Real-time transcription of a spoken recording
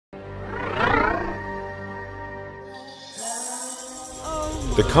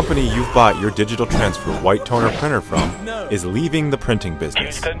The company you've bought your digital transfer white toner printer from is leaving the printing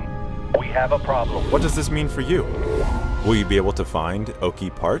business. Houston, we have a problem. What does this mean for you? Will you be able to find OKI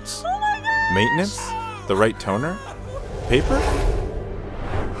parts? Maintenance? The right toner? Paper?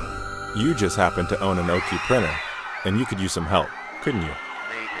 You just happen to own an OKI printer, and you could use some help, couldn't you?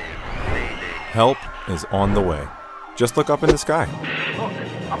 Help is on the way. Just look up in the sky. Look,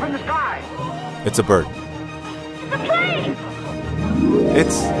 up in the sky! It's a bird. The plane!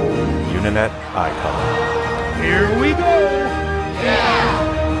 It's Uninet IColor. Here we go!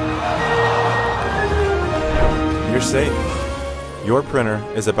 You're safe. Your printer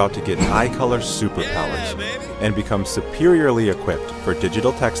is about to get IColor superpowers and become superiorly equipped for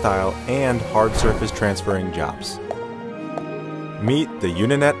digital textile and hard surface transferring jobs. Meet the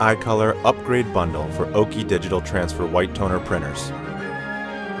Uninet IColor Upgrade Bundle for OKI Digital Transfer White Toner Printers.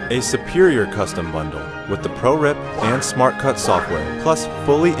 A superior custom bundle with the ProRip and SmartCut software, plus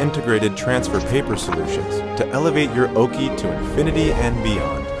fully integrated transfer paper solutions to elevate your OKI to infinity and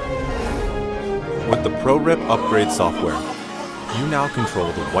beyond. With the ProRip Upgrade software, you now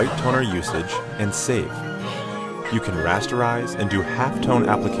control the white toner usage and save. You can rasterize and do halftone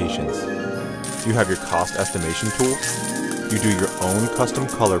applications. You have your cost estimation tool. You do your own custom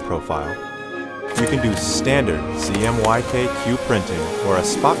color profile. You can do standard CMYK-Q printing where a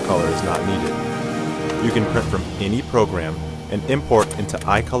spot color is not needed. You can print from any program and import into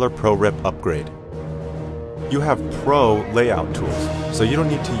IColor ProRip Upgrade. You have pro layout tools, so you don't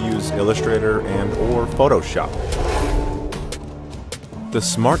need to use Illustrator and/or Photoshop. The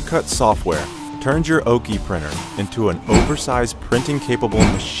SmartCut software turns your OKI printer into an oversized printing-capable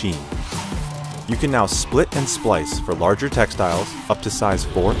machine. You can now split and splice for larger textiles up to size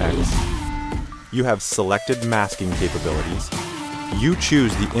 4X. You have selected masking capabilities. You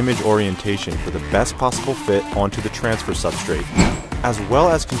choose the image orientation for the best possible fit onto the transfer substrate, as well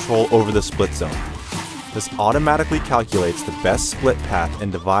as control over the split zone. This automatically calculates the best split path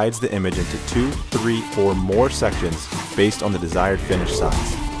and divides the image into 2, 3, or more sections based on the desired finish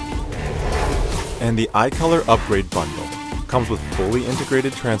size. And the IColor Upgrade Bundle comes with fully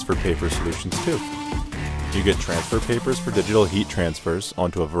integrated transfer paper solutions too. You get transfer papers for digital heat transfers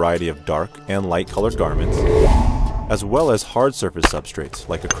onto a variety of dark and light colored garments, as well as hard surface substrates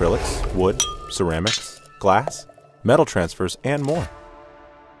like acrylics, wood, ceramics, glass, metal transfers, and more.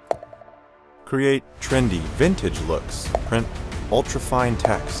 Create trendy, vintage looks, print ultra-fine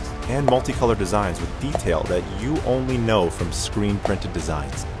text, and multicolor designs with detail that you only know from screen-printed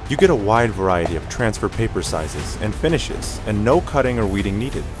designs. You get a wide variety of transfer paper sizes and finishes, and no cutting or weeding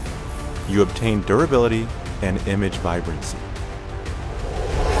needed. You obtain durability and image vibrancy.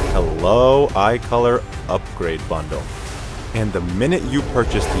 Hello, IColor Upgrade Bundle. And the minute you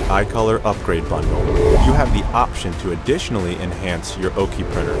purchase the IColor Upgrade Bundle, you have the option to additionally enhance your OKI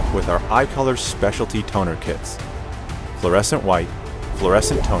printer with our IColor Specialty Toner Kits. Fluorescent white,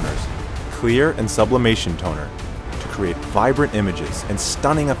 fluorescent toners, clear and sublimation toner to create vibrant images and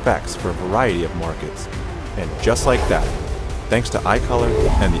stunning effects for a variety of markets. And just like that, thanks to IColor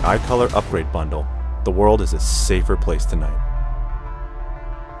and the IColor Upgrade Bundle, the world is a safer place tonight.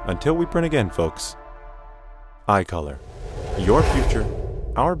 Until we print again, folks, IColor. Your future,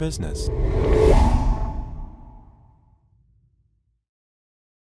 our business.